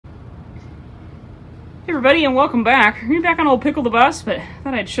Hey everybody, and welcome back. We're back on old Pickle the Bus, but I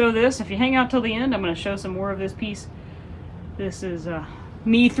thought I'd show this. If you hang out till the end, I'm going to show some more of this piece. This is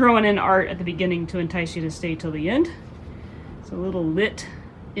me throwing in art at the beginning to entice you to stay till the end. It's a little lit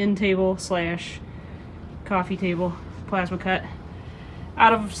end table slash coffee table plasma cut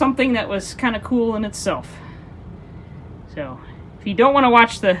out of something that was kind of cool in itself. So if you don't want to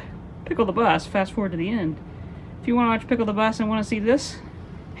watch the Pickle the Bus, fast forward to the end. If you want to watch Pickle the Bus and want to see this,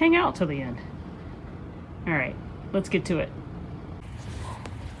 hang out till the end. All right, let's get to it.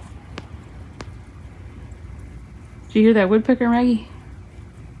 Did you hear that woodpecker, Maggie?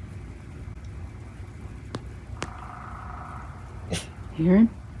 You hear him?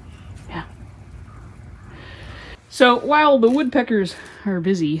 Yeah. So while the woodpeckers are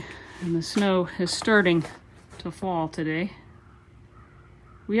busy and the snow is starting to fall today,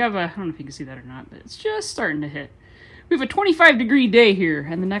 we have I don't know if you can see that or not, but it's just starting to hit. We have a 25-degree day here,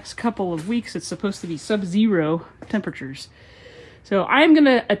 and the next couple of weeks it's supposed to be sub-zero temperatures. So I'm going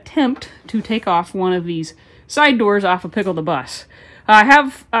to attempt to take off one of these side doors off of Pickle the Bus. I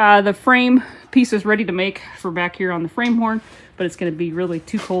have the frame pieces ready to make for back here on the frame horn, but it's going to be really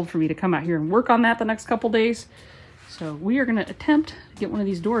too cold for me to come out here and work on that the next couple days. So we are going to attempt to get one of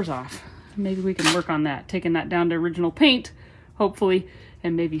these doors off. Maybe we can work on that, taking that down to original paint, hopefully,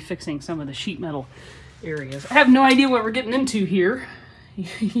 and maybe fixing some of the sheet metal areas. I have no idea what we're getting into here.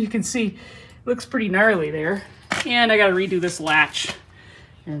 You can see it looks pretty gnarly there. And I got to redo this latch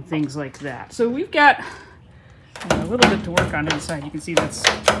and things like that. So we've got a little bit to work on inside. You can see that's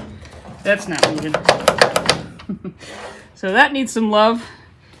not moving. So that needs some love.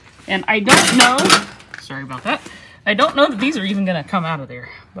 And I don't know, sorry about that. I don't know that these are even going to come out of there,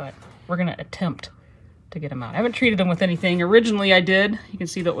 but we're going to attempt to get them out. I haven't treated them with anything. Originally I did. You can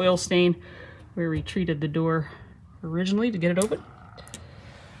see the oil stain where we treated the door originally to get it open.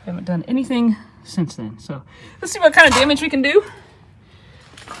 Haven't done anything since then. So let's see what kind of damage we can do.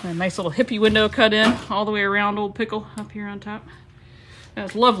 A nice little hippie window cut in all the way around old Pickle up here on top.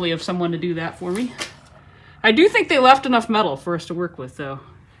 That's lovely of someone to do that for me. I do think they left enough metal for us to work with, though.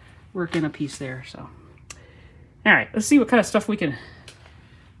 Work in a piece there, so. All right, let's see what kind of stuff we can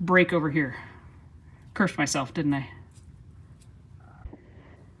break over here. Cursed myself, didn't I?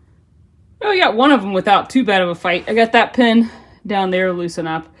 Oh, I got one of them without too bad of a fight. I got that pin down there to loosen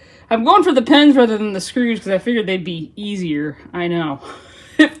up. I'm going for the pins rather than the screws because I figured they'd be easier. I know.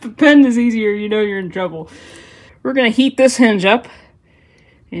 If the pin is easier, you know you're in trouble. We're going to heat this hinge up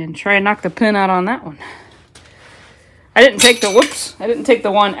and try and knock the pin out on that one. I didn't take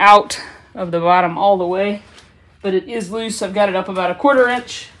the one out of the bottom all the way, but it is loose. I've got it up about 1/4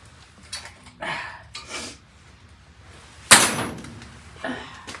 inch.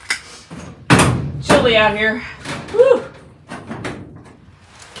 Chilly out here. Woo!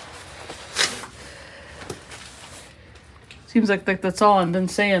 Seems like that's all I've been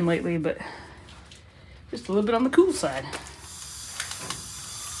saying lately, but just a little bit on the cool side.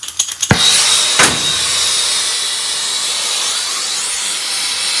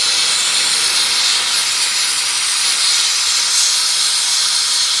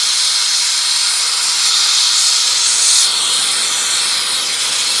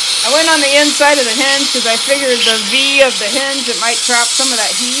 I went on the inside of the hinge because I figured the V of the hinge, it might trap some of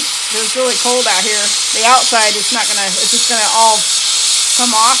that heat. It was really cold out here. The outside, it's just gonna all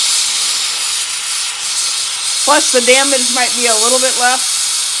come off. Plus the damage might be a little bit less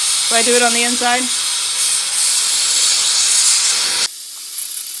if I do it on the inside.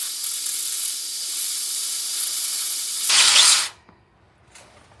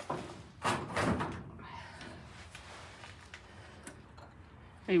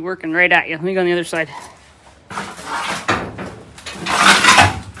 Be working right at you. Let me go on the other side.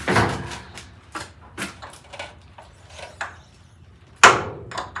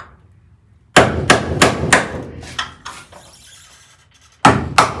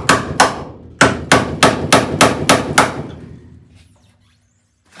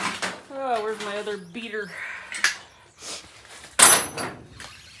 Oh, where's my other beater?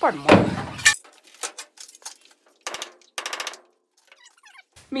 Pardon me.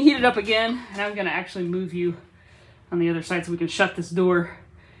 Let me heat it up again, and I'm going to actually move you on the other side so we can shut this door.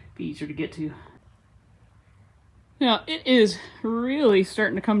 Be easier to get to. Now, it is really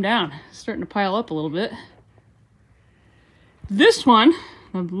starting to come down. It's starting to pile up a little bit. This one,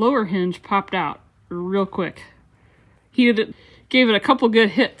 the lower hinge, popped out real quick. Heated it, gave it a couple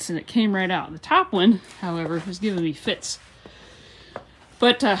good hits, and it came right out. The top one, however, is giving me fits.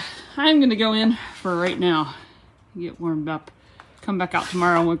 But I'm going to go in for right now. Get warmed up. Come back out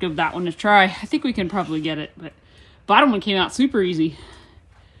tomorrow and we'll give that one a try. I think we can probably get it, but bottom one came out super easy.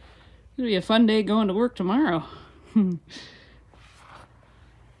 It'll be a fun day going to work tomorrow.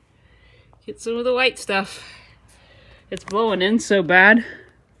 Get some of the white stuff. It's blowing in so bad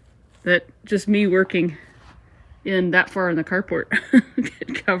that just me working in that far in the carport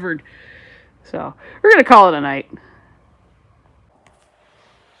get covered. So we're gonna call it a night.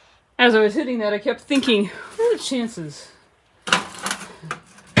 As I was hitting that, I kept thinking, what are the chances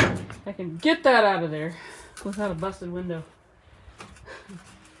I can get that out of there without a busted window?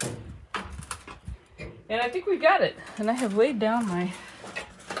 And I think we got it. And I have laid down my...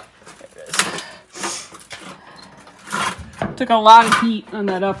 There it is. Took a lot of heat on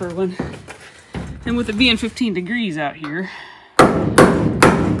that upper one. And with it being 15 degrees out here,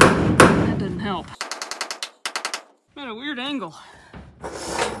 that doesn't help. I'm at a weird angle.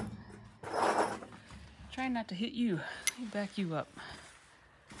 Trying not to hit you. Let me back you up.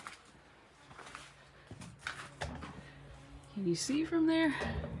 Can you see from there?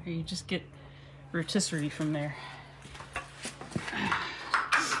 Or you just get rotisserie from there?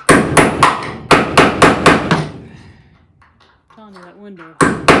 Telling you that window.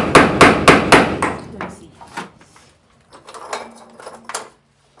 Let me see.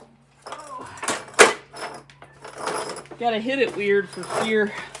 Oh. Gotta hit it weird for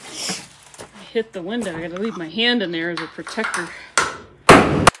fear I hit the window. I gotta leave my hand in there as a protector.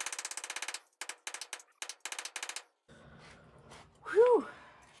 Whew.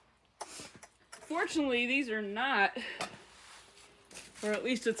 Fortunately, these are not, or at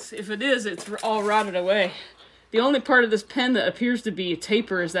least it's, if it is, it's all rotted away. The only part of this pen that appears to be a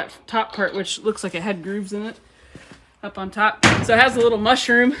taper is that top part, which looks like it had grooves in it up on top. So it has a little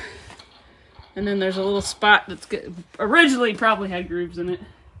mushroom, and then there's a little spot that's good. Originally probably had grooves in it.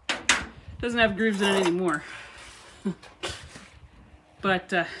 Doesn't have grooves in it anymore.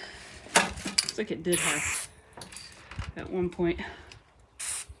 But looks like it did have at one point.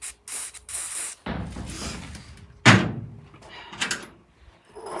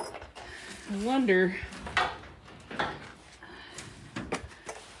 I wonder...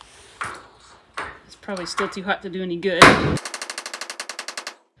 Probably still too hot to do any good.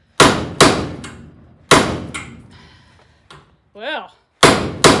 Well.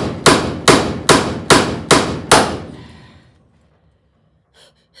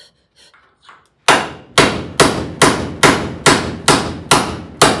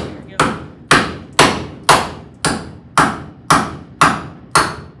 There we go.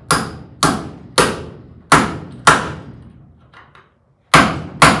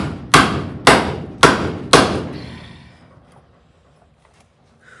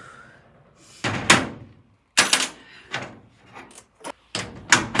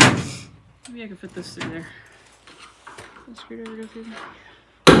 Maybe I can fit this through there. Does the screwdriver go through there?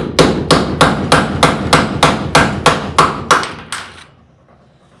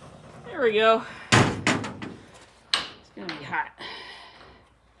 There we go. It's gonna be hot.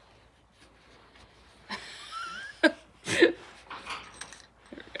 There we go.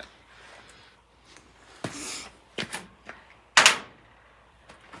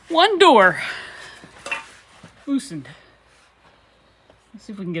 One door. Loosened. Let's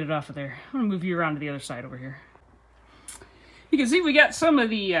see if we can get it off of there. I'm gonna move you around to the other side over here. You can see we got some of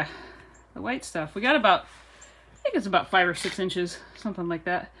the white stuff. We got about, I think it's about 5 or 6 inches, something like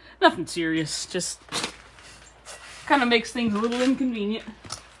that. Nothing serious, just kind of makes things a little inconvenient.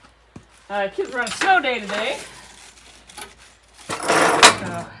 Kids are on a snow day today.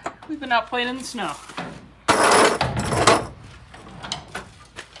 So we've been out playing in the snow.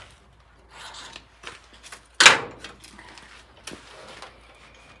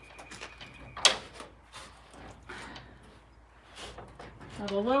 Now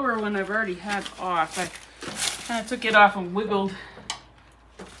the lower one I've already had off. I kind of took it off and wiggled.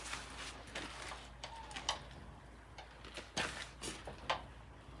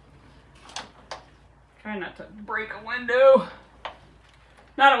 Try not to break a window.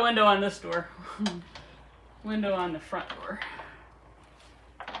 Not a window on this door. Window on the front door.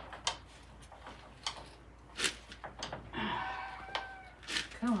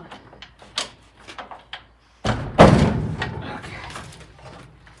 Come on.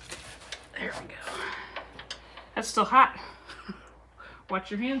 That's still hot. Watch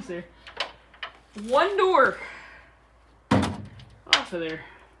your hands there. One door off of there.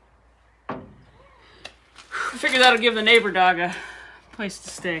 I figure that'll give the neighbor dog a place to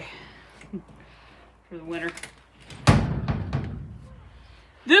stay for the winter.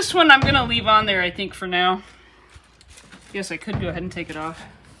 This one I'm gonna leave on there, I think, for now. Guess I could go ahead and take it off.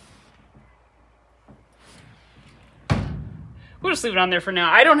 We'll just leave it on there for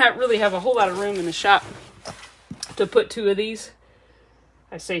now. I don't really have a whole lot of room in the shop to put 2 of these.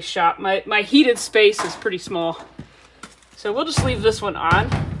 I say shop. My heated space is pretty small. So we'll just leave this one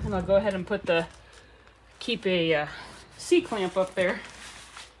on, and I'll go ahead and keep a C-clamp up there.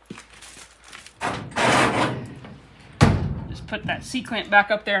 Just put that C-clamp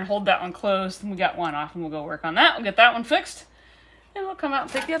back up there and hold that one closed. And we got one off, and we'll go work on that. We'll get that one fixed, and we'll come out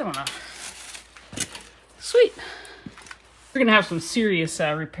and take the other one off. Sweet. We're gonna have some serious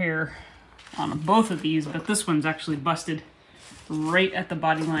repair on both of these, but this one's actually busted right at the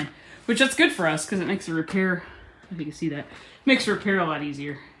body line, which that's good for us because it makes the repair, if you can see that, makes the repair a lot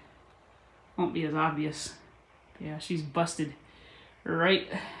easier. Won't be as obvious. Yeah, she's busted right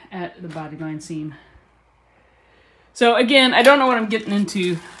at the body line seam. So again, I don't know what I'm getting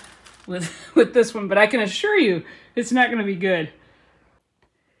into with this one, but I can assure you it's not going to be good.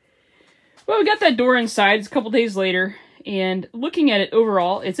 Well, we got that door inside. It's a couple days later, and looking at it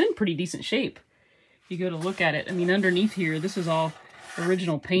overall, it's in pretty decent shape. You go to look at it. I mean, underneath here, this is all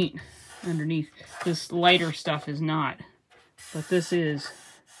original paint underneath. This lighter stuff is not, but this is.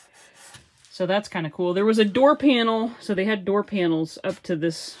 So that's kind of cool. There was a door panel, so they had door panels up to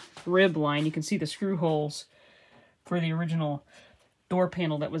this rib line. You can see the screw holes for the original door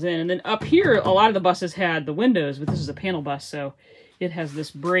panel that was in. And then up here, a lot of the buses had the windows, but this is a panel bus, so it has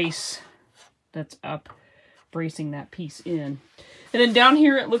this brace that's up, bracing that piece in. And then down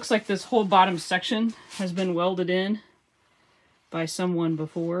here, it looks like this whole bottom section has been welded in by someone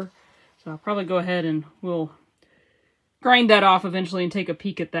before. So I'll probably go ahead and we'll grind that off eventually and take a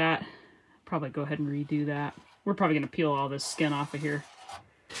peek at that. Probably go ahead and redo that. We're probably going to peel all this skin off of here.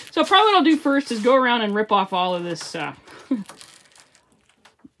 So probably what I'll do first is go around and rip off all of this,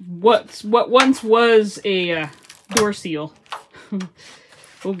 what once was a door seal.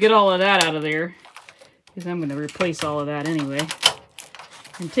 We'll get all of that out of there, because I'm going to replace all of that anyway.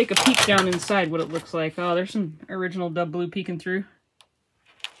 And take a peek down inside what it looks like. Oh, there's some original dub blue peeking through.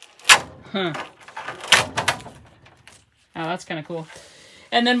 Huh. Oh, that's kind of cool.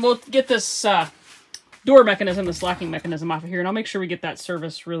 And then we'll get this door mechanism, this locking mechanism off of here, and I'll make sure we get that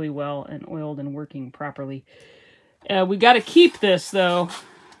serviced really well and oiled and working properly. We got to keep this, though,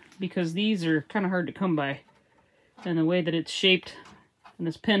 because these are kind of hard to come by. And the way that it's shaped, and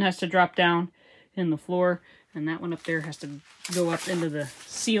this pin has to drop down in the floor, and that one up there has to go up into the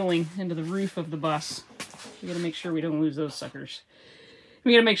ceiling, into the roof of the bus. We got to make sure we don't lose those suckers.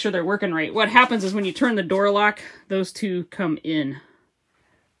 We got to make sure they're working right. What happens is when you turn the door lock, those two come in.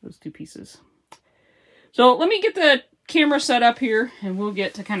 Those two pieces. So let me get the camera set up here, and we'll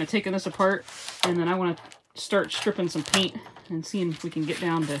get to kind of taking this apart, and then I want to start stripping some paint and seeing if we can get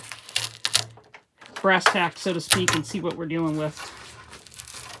down to brass tack, so to speak, and see what we're dealing with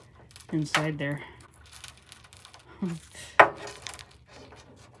inside there.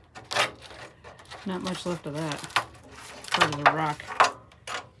 Not much left of that part of the rock.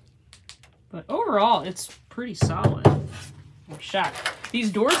 But overall, it's pretty solid. I'm shocked.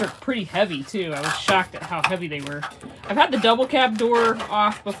 These doors are pretty heavy, too. I was shocked at how heavy they were. I've had the double cab door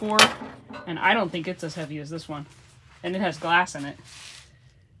off before, and I don't think it's as heavy as this one. And it has glass in it.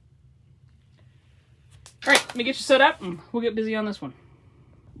 Alright, let me get you set up, and we'll get busy on this one.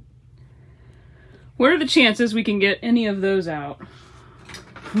 What are the chances we can get any of those out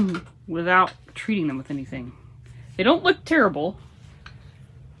without treating them with anything? They don't look terrible.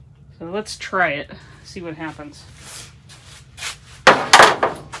 So let's try it, see what happens.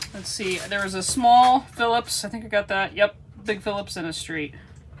 Let's see, there was a small Phillips, I think I got that, yep, big Phillips and a straight.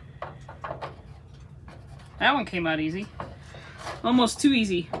 That one came out easy. Almost too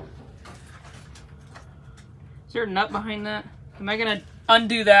easy. Is there a nut behind that? Am I gonna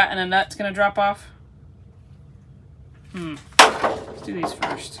undo that and a nut's gonna drop off? Let's do these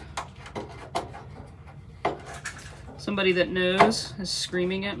first. Somebody that knows is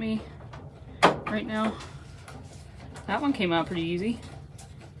screaming at me right now. That one came out pretty easy.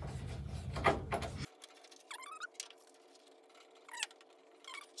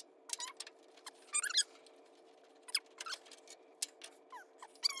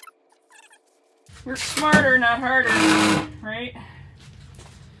 Work smarter, not harder, right?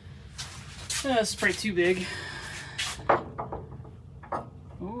 That's probably too big.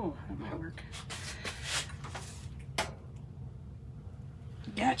 Oh, that might work.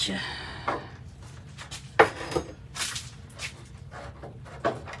 Gotcha.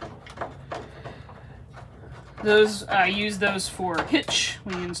 Those, I use those for hitch,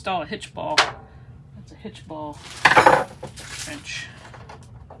 when you install a hitch ball. That's a hitch ball wrench.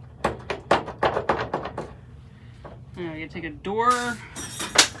 Now we gotta take a door. I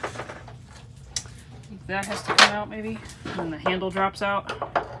think that has to come out maybe. And the handle drops out.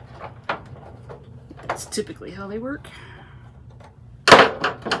 That's typically how they work.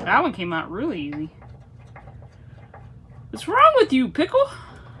 That one came out really easy. What's wrong with you, Pickle?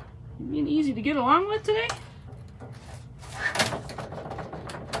 You being easy to get along with today?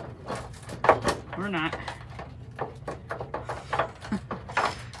 Or not.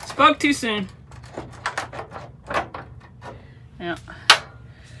 Spoke too soon. Yeah.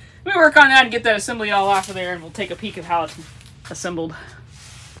 We work on that and get that assembly all off of there, and we'll take a peek of how it's assembled.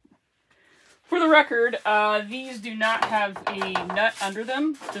 For the record, these do not have a nut under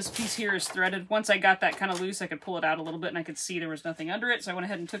them. This piece here is threaded. Once I got that kind of loose, I could pull it out a little bit and I could see there was nothing under it. So I went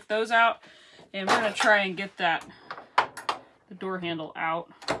ahead and took those out. And we're going to try and get the door handle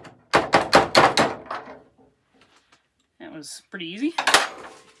out. That was pretty easy.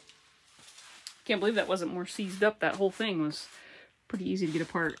 Can't believe that wasn't more seized up. That whole thing was pretty easy to get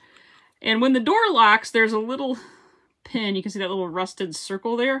apart. And when the door locks, there's a little pin. You can see that little rusted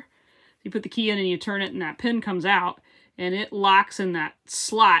circle there. You put the key in and you turn it and that pin comes out and it locks in that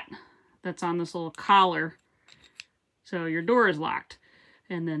slot that's on this little collar. So your door is locked.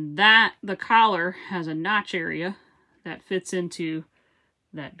 And then the collar has a notch area that fits into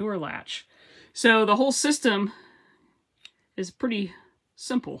that door latch. So the whole system is pretty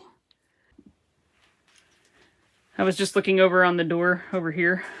simple. I was just looking over on the door over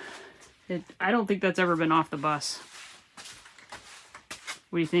here. I don't think that's ever been off the bus.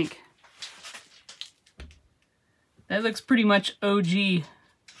 What do you think? That looks pretty much OG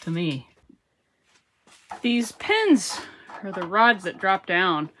to me. These pins, or the rods that drop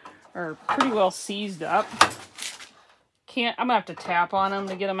down, are pretty well seized up. I'm gonna have to tap on them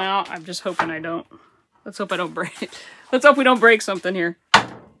to get them out. I'm just hoping I don't. Let's hope I don't break it. Let's hope we don't break something here.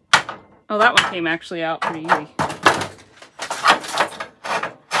 Oh, that one came actually out pretty easy.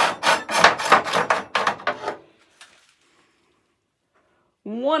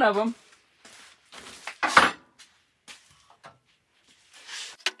 One of them.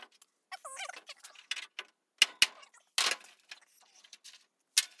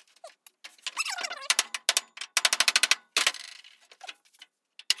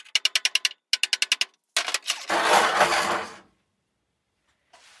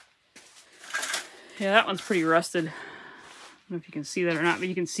 Yeah, that one's pretty rusted. I don't know if you can see that or not, but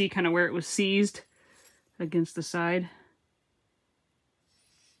you can see kind of where it was seized against the side.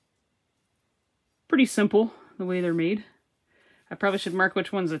 Pretty simple the way they're made. I probably should mark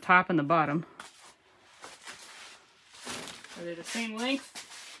which one's the top and the bottom. Are they the same length?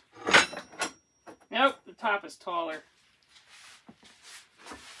 Nope, the top is taller.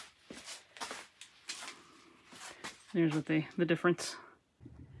 There's what the difference.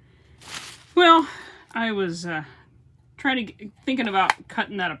 Well, I was thinking about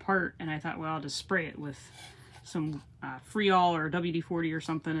cutting that apart, and I thought, well, I'll just spray it with some Freol or WD-40 or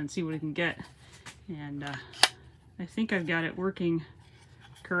something and see what I can get. And I think I've got it working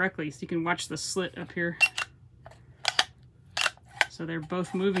correctly. So you can watch the slit up here. So they're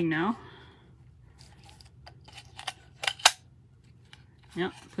both moving now.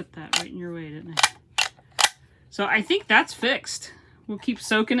 Yep, put that right in your way, didn't I? So I think that's fixed. We'll keep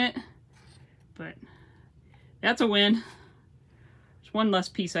soaking it, but that's a win. There's one less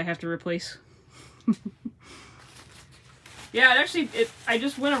piece I have to replace. Yeah, I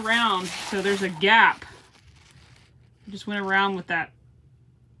just went around, so there's a gap. I just went around with that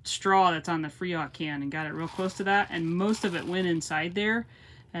straw that's on the Freon can and got it real close to that, and most of it went inside there,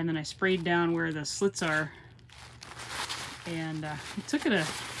 and then I sprayed down where the slits are, and it took it a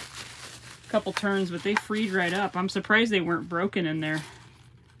couple turns, but they freed right up. I'm surprised they weren't broken in there,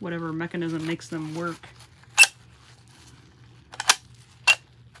 whatever mechanism makes them work.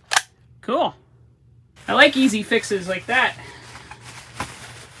 Cool. I like easy fixes like that.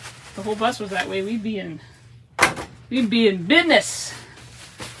 If the whole bus was that way, we'd be in business.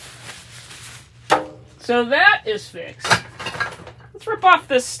 So that is fixed. Let's rip off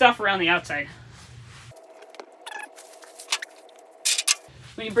this stuff around the outside.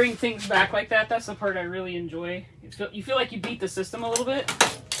 When you bring things back like that, that's the part I really enjoy. You feel like you beat the system a little bit.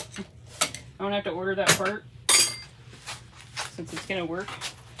 I don't have to order that part since it's gonna work.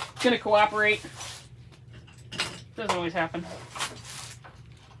 It's gonna cooperate. Doesn't always happen.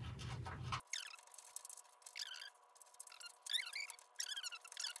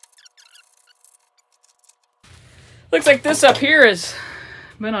 Looks like this up here has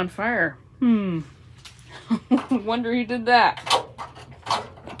been on fire. Wonder who did that.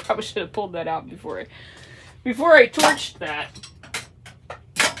 Probably should have pulled that out before I torched that.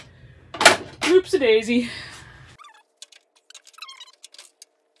 Oops-a-daisy.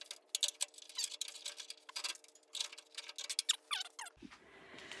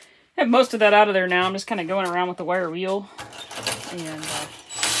 I have most of that out of there now. I'm just kind of going around with the wire wheel and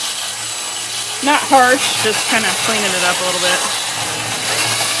Not harsh, just kind of cleaning it up a little bit.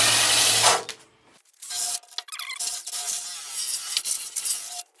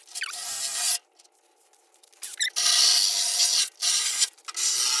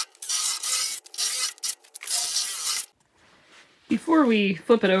 Before we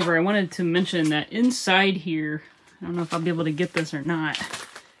flip it over, I wanted to mention that inside here, I don't know if I'll be able to get this or not,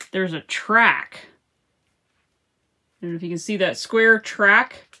 there's a track. I don't know if you can see that square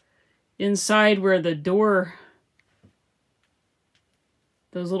track inside where the door,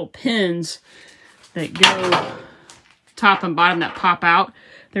 those little pins that go top and bottom that pop out,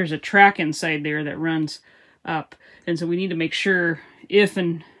 there's a track inside there that runs up. And so we need to make sure if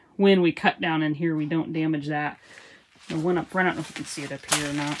and when we cut down in here, we don't damage that. The one up front, I don't know if you can see it up here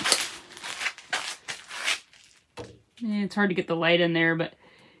or not. It's hard to get the light in there, but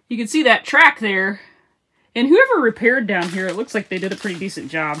you can see that track there. And whoever repaired down here, it looks like they did a pretty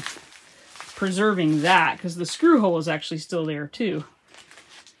decent job preserving that, because the screw hole is actually still there too.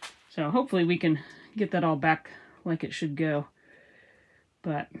 So hopefully we can get that all back like it should go.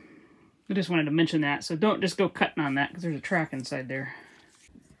 But I just wanted to mention that. So don't just go cutting on that, because there's a track inside there.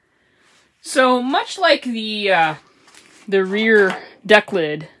 So much like the rear deck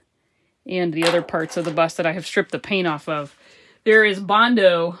lid and the other parts of the bus that I have stripped the paint off of, there is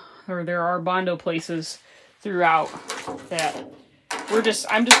Bondo, or there are Bondo places throughout that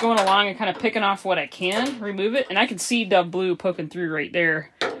I'm just going along and kind of picking off what I can, remove it, and I can see Dove Blue poking through right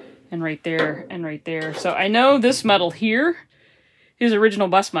there, and right there, and right there. So I know this metal here is original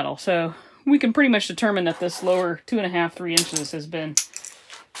bus metal, so we can pretty much determine that this lower 2.5, 3 inches has been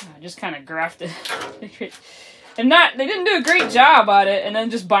just kind of grafted. And they didn't do a great job on it, and then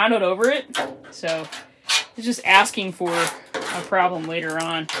just bonded over it. So it's just asking for a problem later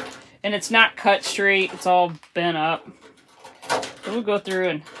on. And it's not cut straight, it's all bent up. So we'll go through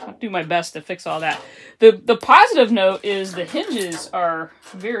and I'll do my best to fix all that. The positive note is the hinges are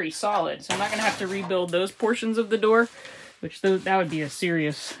very solid, so I'm not going to have to rebuild those portions of the door, which that would be a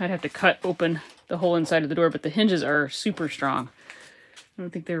serious, I'd have to cut open the whole inside of the door, but the hinges are super strong. I don't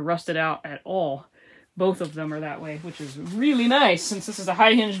think they're rusted out at all. Both of them are that way, which is really nice. Since this is a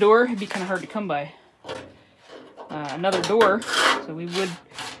high hinge door, it'd be kind of hard to come by. Another door, so we would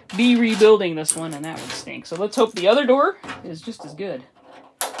be rebuilding this one, and that would stink. So let's hope the other door is just as good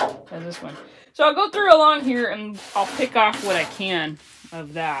as this one. So I'll go through along here, and I'll pick off what I can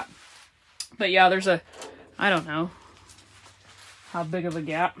of that. But yeah, there's I don't know how big of a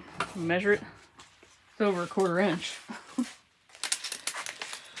gap. Measure it. It's over 1/4 inch.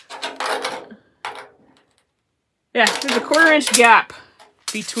 Yeah, there's a 1/4 inch gap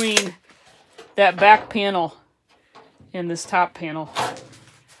between that back panel and this top panel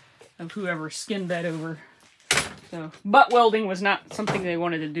of whoever skinned that over. So, butt welding was not something they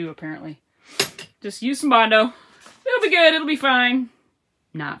wanted to do, apparently. Just use some Bondo. It'll be good, it'll be fine.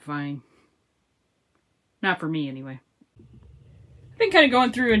 Not fine. Not for me, anyway. I've been kind of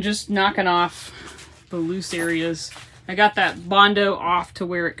going through and just knocking off the loose areas. I got that Bondo off to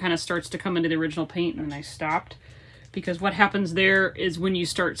where it kind of starts to come into the original paint, and I stopped. Because what happens there is when you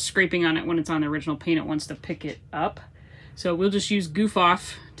start scraping on it when it's on the original paint, it wants to pick it up. So we'll just use Goof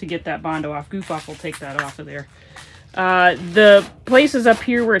Off to get that Bondo off. Goof Off will take that off of there. The places up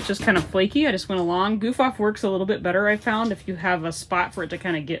here where it's just kind of flaky, I just went along. Goof Off works a little bit better, I found, if you have a spot for it to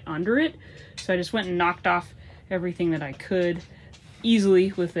kind of get under it. So I just went and knocked off everything that I could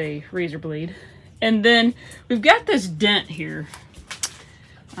easily with a razor blade. And then we've got this dent here.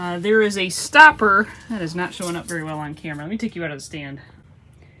 There is a stopper that is not showing up very well on camera. Let me take you out of the stand.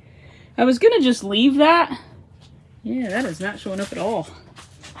 I was going to just leave that. Yeah, that is not showing up at all.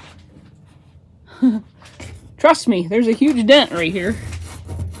 Trust me, there's a huge dent right here.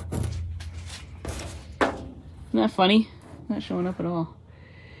 Isn't that funny? Not showing up at all.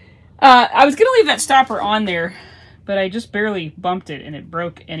 I was going to leave that stopper on there, but I just barely bumped it and it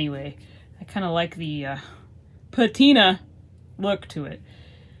broke anyway. I kind of like the patina look to it,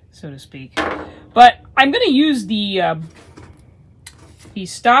 so to speak. But I'm going to use the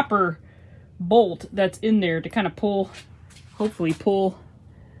stopper bolt that's in there to kind of pull, hopefully pull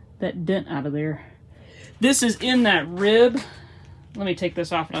that dent out of there. This is in that rib. Let me take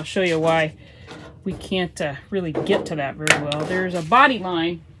this off and I'll show you why we can't really get to that very well. There's a body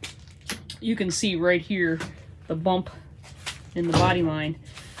line. You can see right here the bump in the body line.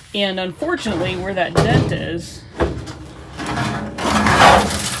 And unfortunately, where that dent is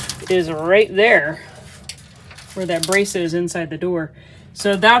right there, where that brace is inside the door.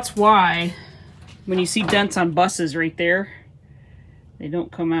 So that's why when you see dents on buses right there, they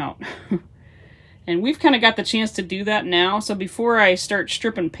don't come out. And we've kind of got the chance to do that now. So before I start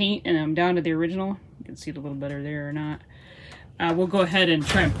stripping paint and I'm down to the original, you can see it a little better there or not, we'll go ahead and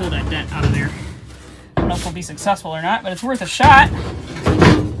try and pull that dent out of there. I don't know if we'll be successful or not, but it's worth a shot.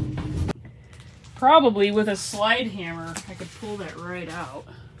 Probably with a slide hammer, I could pull that right out.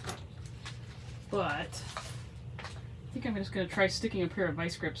 But I think I'm just going to try sticking a pair of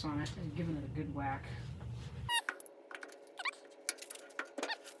vice grips on it and giving it a good whack.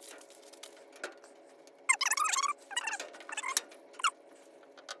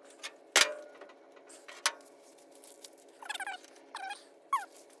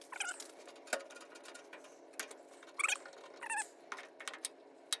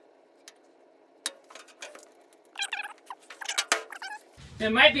 I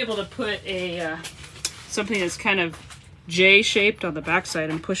might be able to put a something that's kind of J-shaped on the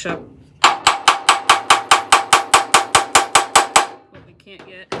backside and push up what we can't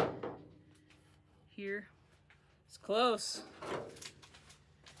get here. It's close.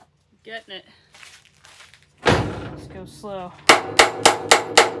 Getting it. Let's go slow. Got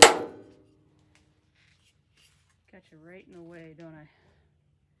you right in the way, don't I?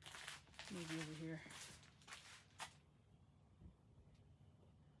 Maybe over here.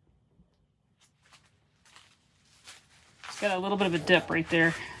 Got a little bit of a dip right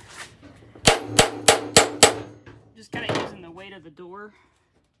there. Just kind of using the weight of the door.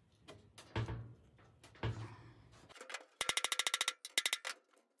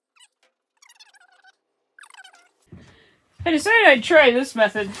 I decided I'd try this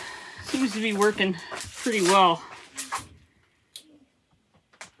method. Seems to be working pretty well.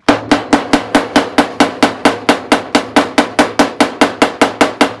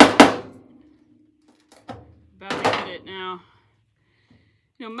 Now,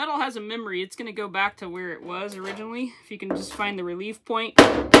 you know, metal has a memory. It's going to go back to where it was originally. If you can just find the relief point.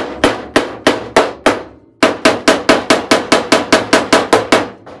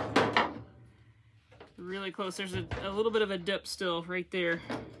 Really close. There's a little bit of a dip still right there.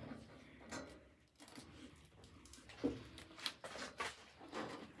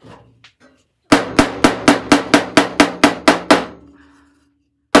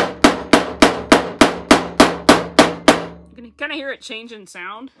 You can kind of hear it change in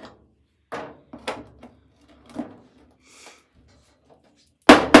sound. I'm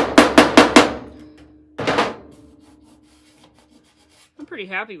pretty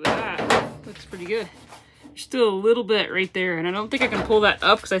happy with that. Looks pretty good. There's still a little bit right there, and I don't think I can pull that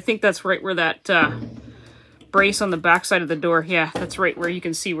up because I think that's right where that brace on the back side of the door, yeah, that's right where you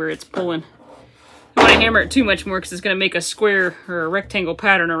can see where it's pulling. I don't want to hammer it too much more because it's going to make a square or a rectangle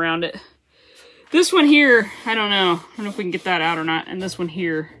pattern around it. This one here, I don't know if we can get that out or not. And this one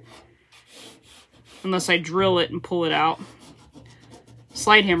here, unless I drill it and pull it out.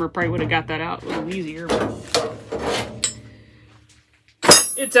 Slide hammer probably would have got that out a little easier, but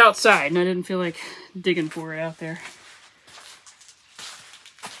it's outside and I didn't feel like digging for it out there.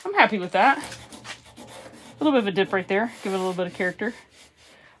 I'm happy with that. A little bit of a dip right there, give it a little bit of character.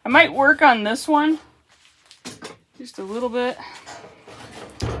 I might work on this one just a little bit.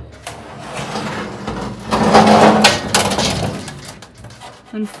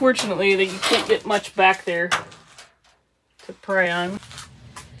 Unfortunately, that you can't get much back there to pry on.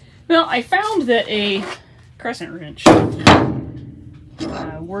 Well, I found that a crescent wrench,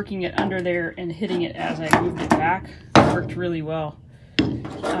 working it under there and hitting it as I moved it back, worked really well.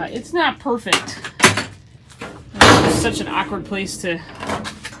 It's not perfect. It's such an awkward place to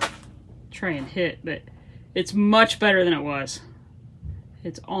try and hit, but it's much better than it was.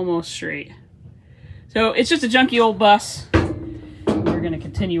 It's almost straight. So it's just a junky old bus. We're going to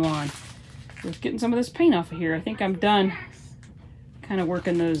continue on with getting some of this paint off of here. I think I'm done kind of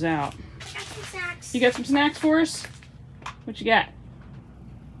working those out. I got some snacks. You got some snacks for us? What you got?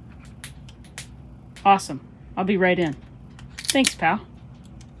 Awesome. I'll be right in. Thanks, pal.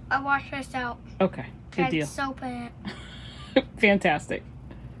 I washed this out. Okay, good deal. Soap in it. Fantastic.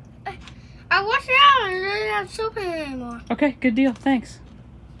 I washed it out and I didn't have soap in it anymore. Okay, good deal. Thanks.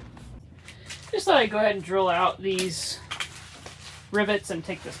 Just thought I'd go ahead and drill out these rivets and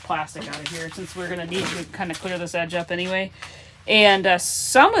take this plastic out of here since we're going to need to kind of clear this edge up anyway. And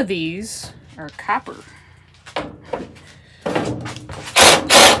some of these are copper.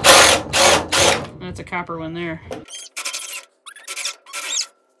 That's a copper one there.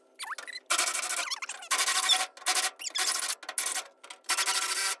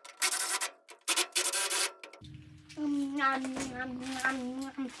 Nom, nom, nom,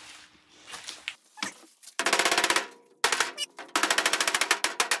 nom.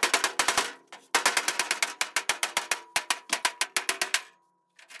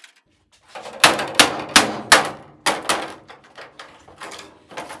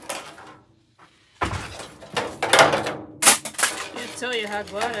 tell you how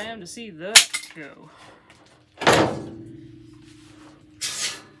glad I am to see that go.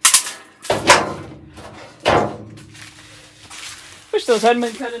 Wish those hadn't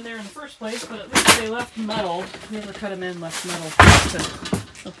been cut in there in the first place, but at least they left metal. Whoever cut them in left metal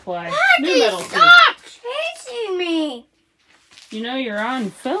to apply new metal to. Stop chasing me! You know you're on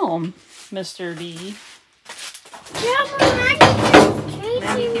film, Mr. D. Yeah, but Maggie keeps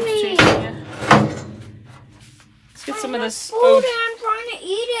Maggie chasing keeps me. chasing you. Let's get some of this. Food Oh, and I'm trying to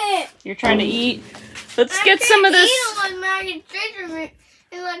eat it. you're trying to eat. Let's get some of this. Eat it like Maggie chasing me.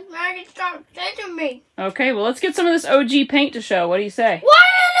 And like Maggie stopped chasing me. Okay, well, let's get some of this OG paint to show. What do you say? Why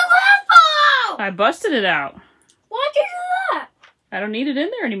did the glass fall out? I busted it out. Why'd you do that? I don't need it in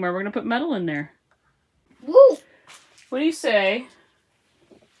there anymore. We're going to put metal in there. Woo. What do you say?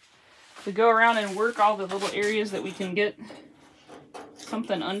 We go around and work all the little areas that we can get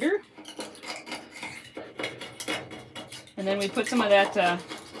something under. And then we put some of that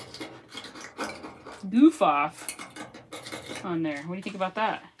goof off on there. What do you think about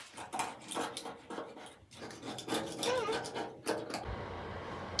that?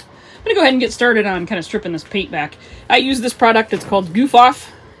 I'm going to go ahead and get started on kind of stripping this paint back. I use this product. It's called Goof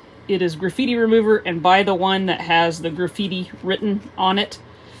Off. It is graffiti remover, and buy the one that has the graffiti written on it.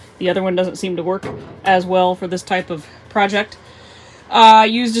 The other one doesn't seem to work as well for this type of project. I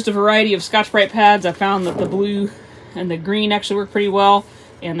used just a variety of Scotch-Brite pads. I found that the blue and the green actually work pretty well.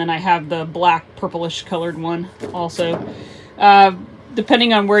 And then I have the black purplish colored one also.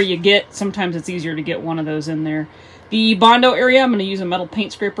 Depending on where you get, sometimes it's easier to get one of those in there. The Bondo area, I'm going to use a metal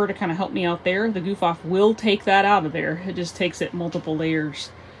paint scraper to kind of help me out there. The Goof Off will take that out of there. It just takes it multiple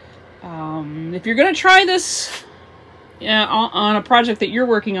layers. If you're going to try this on a project that you're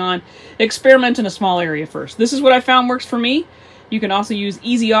working on, experiment in a small area first. This is what I found works for me. You can also use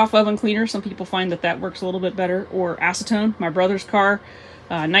Easy Off oven cleaner. Some people find that that works a little bit better. Or acetone. My brother's car,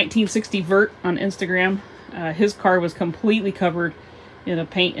 1960 Vert on Instagram. His car was completely covered in a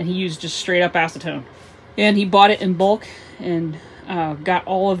paint, and he used just straight up acetone. And he bought it in bulk and got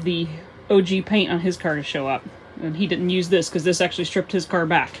all of the OG paint on his car to show up. And he didn't use this because this actually stripped his car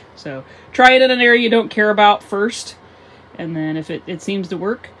back. So try it in an area you don't care about first. And then if it seems to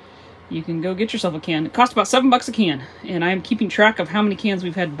work, you can go get yourself a can. It costs about $7 a can. And I'm keeping track of how many cans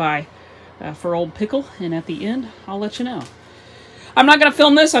we've had to buy for Old Pickle. And at the end, I'll let you know. I'm not going to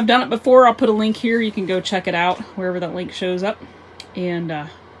film this. I've done it before. I'll put a link here. You can go check it out wherever that link shows up. And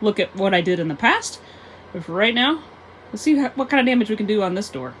look at what I did in the past. But for right now, let's see what kind of damage we can do on this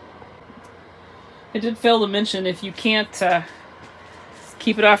door. I did fail to mention, if you can't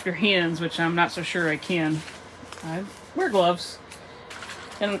keep it off your hands, which I'm not so sure I can, wear gloves.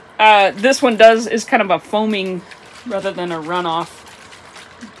 And this one is kind of a foaming rather than a runoff.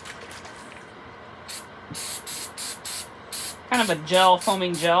 Kind of a gel,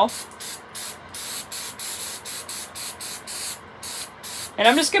 foaming gel. And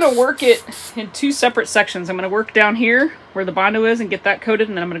I'm just going to work it in two separate sections. I'm going to work down here where the Bondo is and get that coated,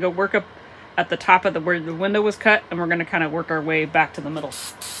 and then I'm going to go work up at the top of where the window was cut, and we're going to kind of work our way back to the middle.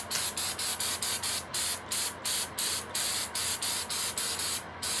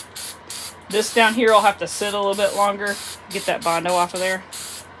 This down here will have to sit a little bit longer, get that Bondo off of there.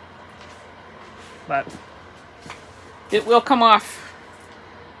 But it will come off.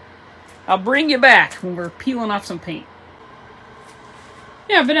 I'll bring you back when we're peeling off some paint.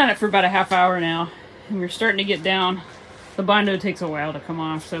 Yeah, I've been at it for about a half hour now, and we're starting to get down. The Bondo takes a while to come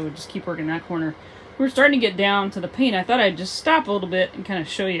off, so we'll just keep working that corner. We're starting to get down to the paint. I thought I'd just stop a little bit and kind of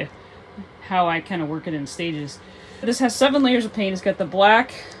show you how I kind of work it in stages. This has 7 layers of paint. It's got the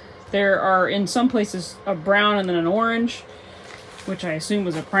black. There are, in some places, a brown and then an orange, which I assume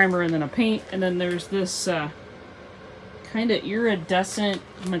was a primer and then a paint. And then there's this kind of iridescent,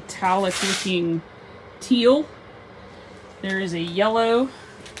 metallic-looking teal. There is a yellow,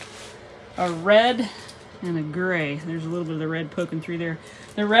 a red, and a gray. There's a little bit of the red poking through there.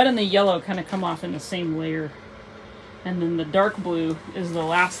 The red and the yellow kind of come off in the same layer. And then the dark blue is the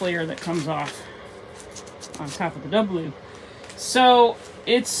last layer that comes off on top of the dark blue. So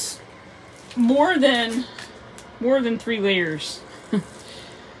it's more than 3 layers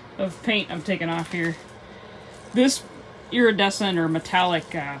of paint I'm taking off here. This iridescent or metallic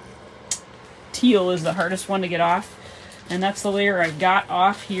teal is the hardest one to get off. And that's the layer I got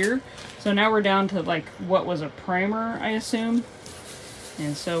off here. So now we're down to like what was a primer, I assume.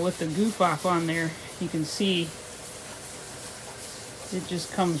 And so with the Goof Off on there, you can see it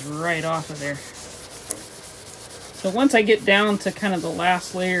just comes right off of there. So once I get down to kind of the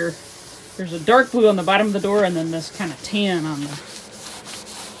last layer, there's a dark blue on the bottom of the door and then this kind of tan on the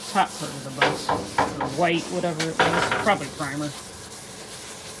top part of the bus. Or white, whatever it was. Probably primer.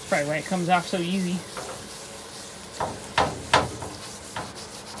 probably why it comes off so easy.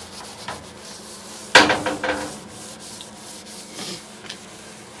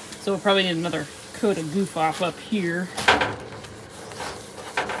 So we'll probably need another coat of goof off up here.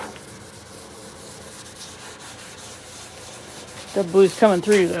 The blue's coming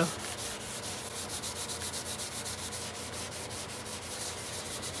through though.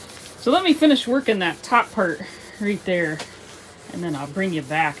 So let me finish working that top part right there, and then I'll bring you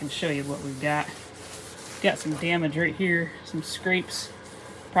back and show you what we've got. Got some damage right here, some scrapes,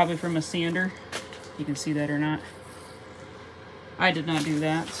 probably from a sander. You can see that or not. I did not do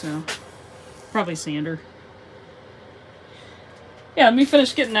that, so probably sander. Yeah, let me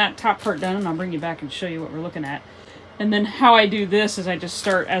finish getting that top part done and I'll bring you back and show you what we're looking at. And then how I do this is I just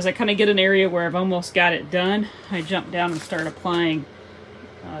start, as I kind of get an area where I've almost got it done, I jump down and start applying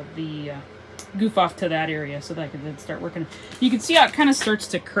the goof off to that area so that I can then start working. You can see how it kind of starts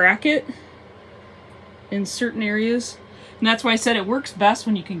to crack it in certain areas. And that's why I said it works best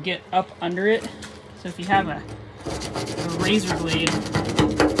when you can get up under it. So if you have a razor blade,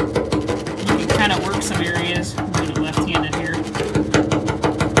 you can kind of work some areas. I'm doing it left-handed here.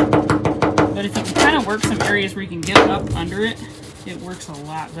 But if you can kind of work some areas where you can get up under it, it works a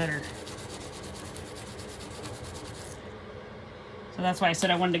lot better. So that's why I said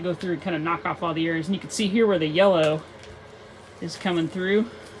I wanted to go through and kind of knock off all the areas. And you can see here where the yellow is coming through.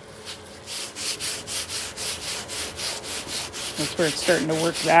 That's where it's starting to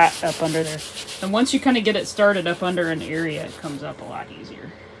work that up under there. And once you kind of get it started up under an area, it comes up a lot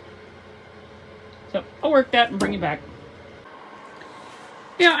easier. So I'll work that and bring it back.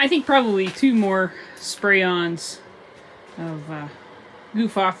 Yeah, I think probably 2 more spray-ons of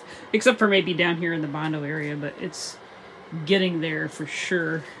goof off, except for maybe down here in the Bondo area, but it's getting there for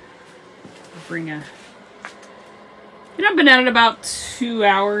sure. I'll bring a... And I've been at it about 2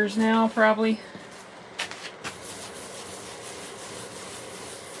 hours now, probably.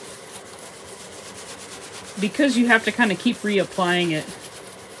 Because you have to kind of keep reapplying it.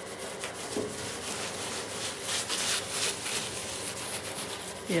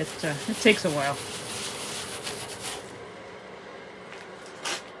 It takes a while.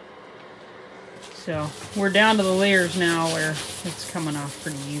 So we're down to the layers now where it's coming off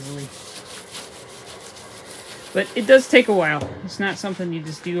pretty easily. But it does take a while. It's not something you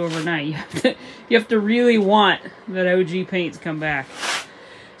just do overnight. You have to really want that OG paint to come back.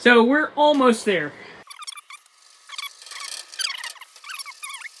 So we're almost there.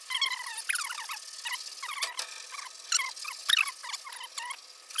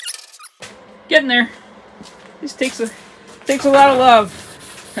 Getting there. This takes a lot of love.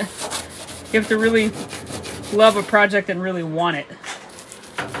 You have to really love a project and really want it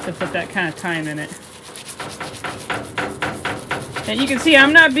to put that kind of time in it. And you can see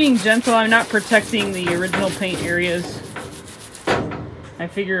I'm not being gentle. I'm not protecting the original paint areas. I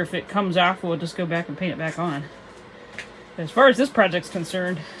figure if it comes off, we'll just go back and paint it back on. As far as this project's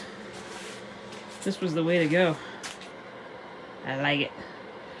concerned, this was the way to go. I like it.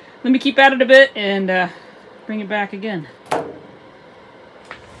 Let me keep at it a bit and bring it back again.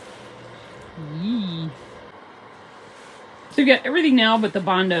 Yee. So we've got everything now but the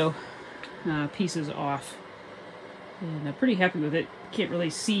Bondo pieces off. And I'm pretty happy with it. Can't really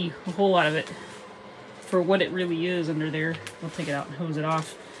see a whole lot of it for what it really is under there. I'll take it out and hose it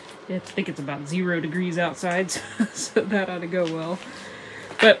off. I think it's about 0 degrees outside, so that ought to go well.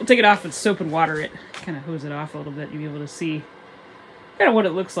 But we'll take it off with soap and water it. Kind of hose it off a little bit. You'll be able to see kind of what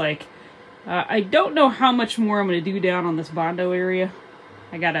it looks like. I don't know how much more I'm going to do down on this Bondo area.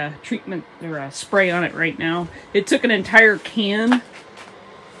 I got a treatment or a spray on it right now. It took an entire can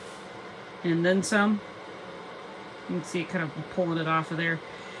and then some. You can see it kind of pulling it off of there.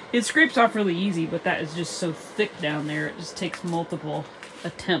 It scrapes off really easy, but that is just so thick down there. It just takes multiple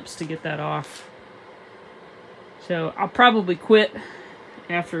attempts to get that off. So I'll probably quit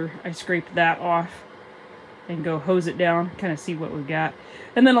after I scrape that off and go hose it down, kind of see what we've got.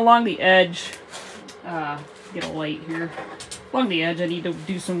 And then along the edge, get a light here. Along the edge, I need to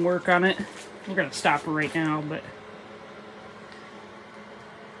do some work on it. We're going to stop for right now, but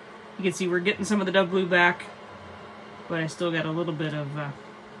you can see we're getting some of the dove blue back, but I still got a little bit of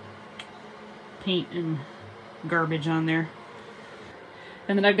paint and garbage on there.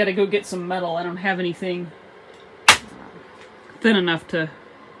 And then I've got to go get some metal. I don't have anything thin enough to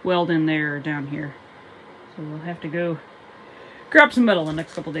weld in there or down here. So we'll have to go grab some metal in the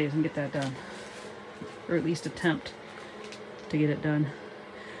next couple days and get that done. Or at least attempt to get it done.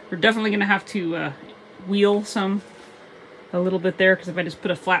 We're definitely going to have to wheel a little bit there, because if I just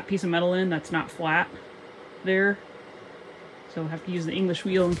put a flat piece of metal in, that's not flat there. So we'll have to use the English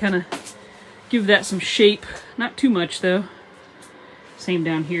wheel and kind of give that some shape. Not too much though. Same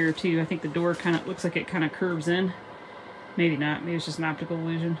down here too. I think the door kind of looks like it kind of curves in. Maybe not. Maybe it's just an optical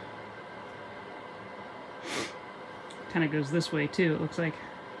illusion. Kind of goes this way too, it looks like.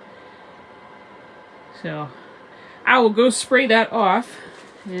 So I will go spray that off,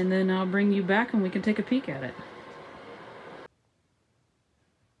 and then I'll bring you back and we can take a peek at it.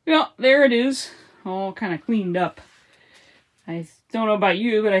 Well, there it is, all kind of cleaned up. I don't know about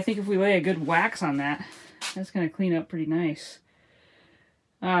you, but I think if we lay a good wax on that, that's going to clean up pretty nice.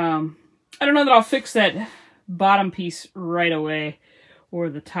 I don't know that I'll fix that bottom piece right away, or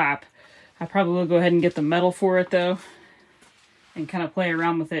the top. I probably will go ahead and get the metal for it though, and kind of play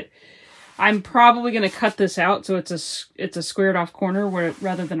around with it. I'm probably going to cut this out so it's a squared off corner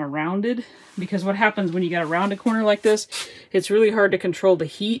rather than a rounded, because what happens when you got a rounded corner like this, it's really hard to control the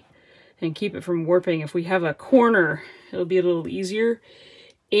heat and keep it from warping. If we have a corner, it'll be a little easier.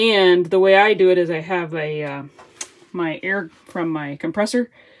 And the way I do it is I have a my air from my compressor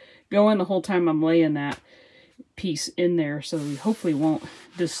going the whole time I'm laying that piece in there, so we hopefully won't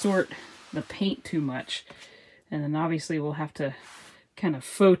distort the paint too much. And then obviously we'll have to kind of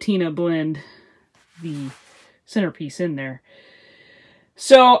Fotina blend the centerpiece in there.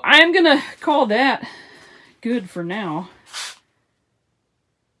 So I'm gonna call that good for now.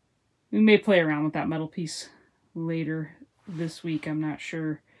 We may play around with that metal piece later this week, I'm not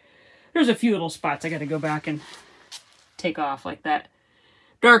sure. There's a few little spots I gotta go back and take off, like that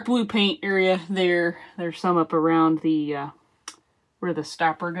dark blue paint area there. There's some up around the where the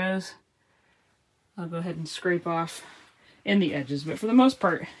stopper goes. I'll go ahead and scrape off in the edges, but for the most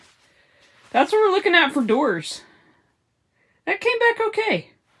part, that's what we're looking at for doors. That came back okay.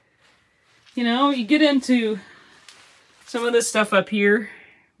 You know, you get into some of this stuff up here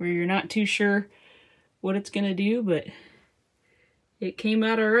where you're not too sure what it's gonna do, but it came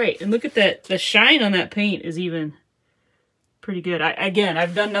out all right. And look at that, the shine on that paint is even pretty good. Again,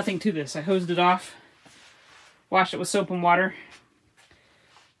 I've done nothing to this. I hosed it off, washed it with soap and water,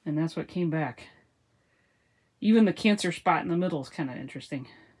 and that's what came back. Even the cancer spot in the middle is kind of interesting.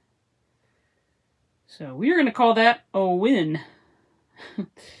 So we are going to call that a win.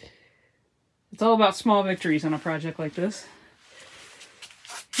 It's all about small victories on a project like this.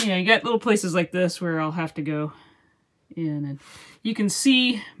 You know, you got little places like this where I'll have to go in, and you can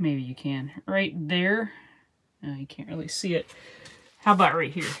see, maybe you can, right there. You can't really see it. How about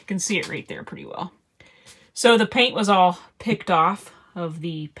right here? You can see it right there pretty well. So the paint was all picked off of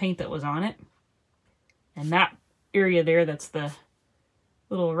the paint that was on it. And that area there, that's the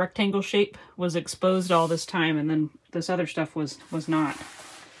little rectangle shape, was exposed all this time, and then this other stuff was not.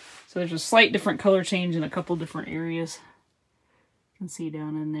 So there's a slight different color change in a couple different areas. You can see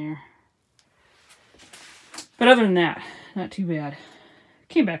down in there. But other than that, not too bad.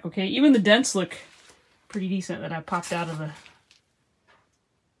 Came back okay. Even the dents look pretty decent that I popped out of the... There's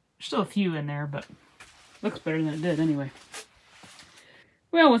still a few in there, but looks better than it did anyway.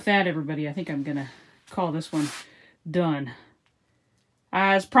 Well, with that, everybody, I think I'm going to call this one done.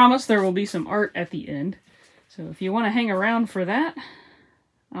 As promised, there will be some art at the end. So if you want to hang around for that,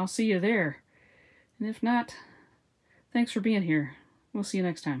 I'll see you there. And if not, thanks for being here. We'll see you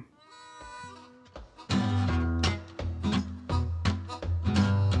next time.